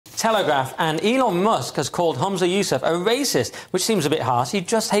Telegraph, and Elon Musk has called Humza Yousaf a racist, which seems a bit harsh. He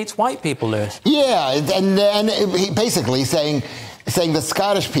just hates white people, Lewis. Yeah, and he basically saying the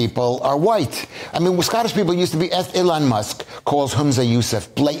Scottish people are white. I mean, Scottish people used to be. Elon Musk calls Humza Yousaf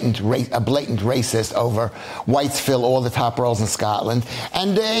a blatant racist over whites fill all the top roles in Scotland.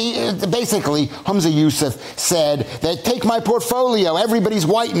 And basically, Humza Yousaf said that take my portfolio, everybody's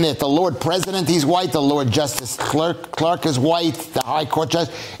white in it. The Lord President, he's white. The Lord Justice Clerk is white. The High Court Judge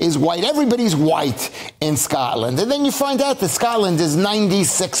is white. Everybody's white in Scotland. And then you find out that Scotland is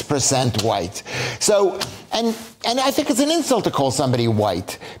 96% white. So, and I think it's an insult to call somebody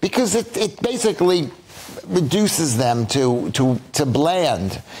white, because it basically reduces them to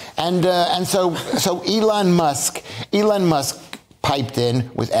bland. And so Elon Musk piped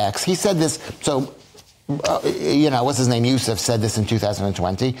in with X. He said this, so what's his name? Yousaf said this in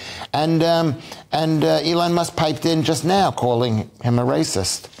 2020, and Elon Musk piped in just now, calling him a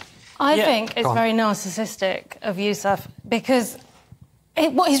racist. I think it's very narcissistic of Yousaf, because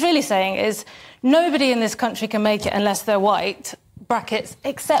what he's really saying is nobody in this country can make it unless they're white, brackets,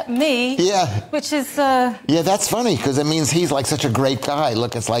 except me. Yeah. Which is... Yeah, that's funny, because it means he's like such a great guy.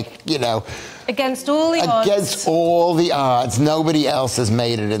 Look, it's like, against all the odds. Against all the odds. Nobody else has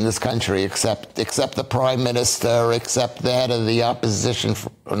made it in this country except the Prime Minister, except the head of the opposition.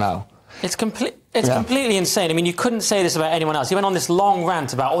 No. It's completely insane. I mean, you couldn't say this about anyone else. He went on this long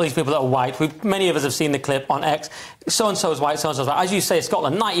rant about all these people that are white. Many of us have seen the clip on X. So-and-so is white, so-and-so is white. As you say,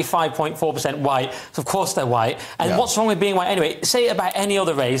 Scotland, 95.4% white. So, of course, they're white. And what's wrong with being white anyway? Say it about any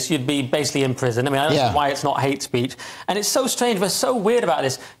other race, you'd be basically in prison. I mean, I don't know why it's not hate speech. And it's so strange. We're so weird about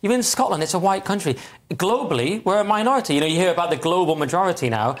this. You're in Scotland. It's a white country. Globally, we're a minority. You hear about the global majority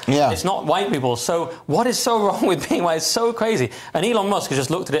now. Yeah. It's not white people. So what is so wrong with being white? It's so crazy. And Elon Musk has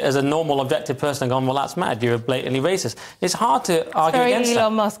just looked at it as a normal, objective person and gone, well, that's mad. You're blatantly racist. It's hard to argue against that. Very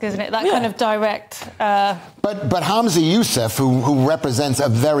Elon Musk, isn't it? That kind of direct... But Humza Yousaf, who represents a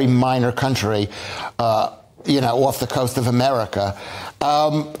very minor country, off the coast of America,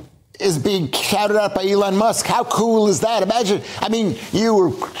 is being shouted out by Elon Musk. How cool is that? Imagine, I mean, you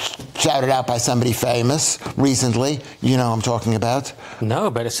were shouted out by somebody famous recently. You know who I'm talking about?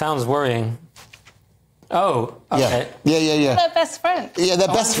 No, but it sounds worrying. Oh, okay. Yeah. They're best friends. Yeah, they're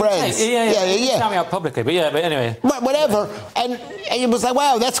best friends. Yeah. Shout me out publicly, but anyway. Whatever. And it was like,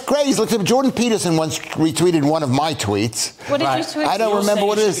 wow, that's crazy. Look, Jordan Peterson once retweeted one of my tweets. What did you tweet? I don't remember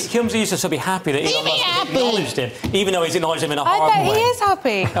what it is. Humza Yousaf should be happy that Elon Musk acknowledged him, even though he's acknowledged him in a horrible way. I bet he is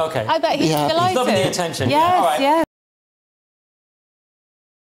happy. Okay. I bet he's delighted. He's loving the attention. Yes, yes.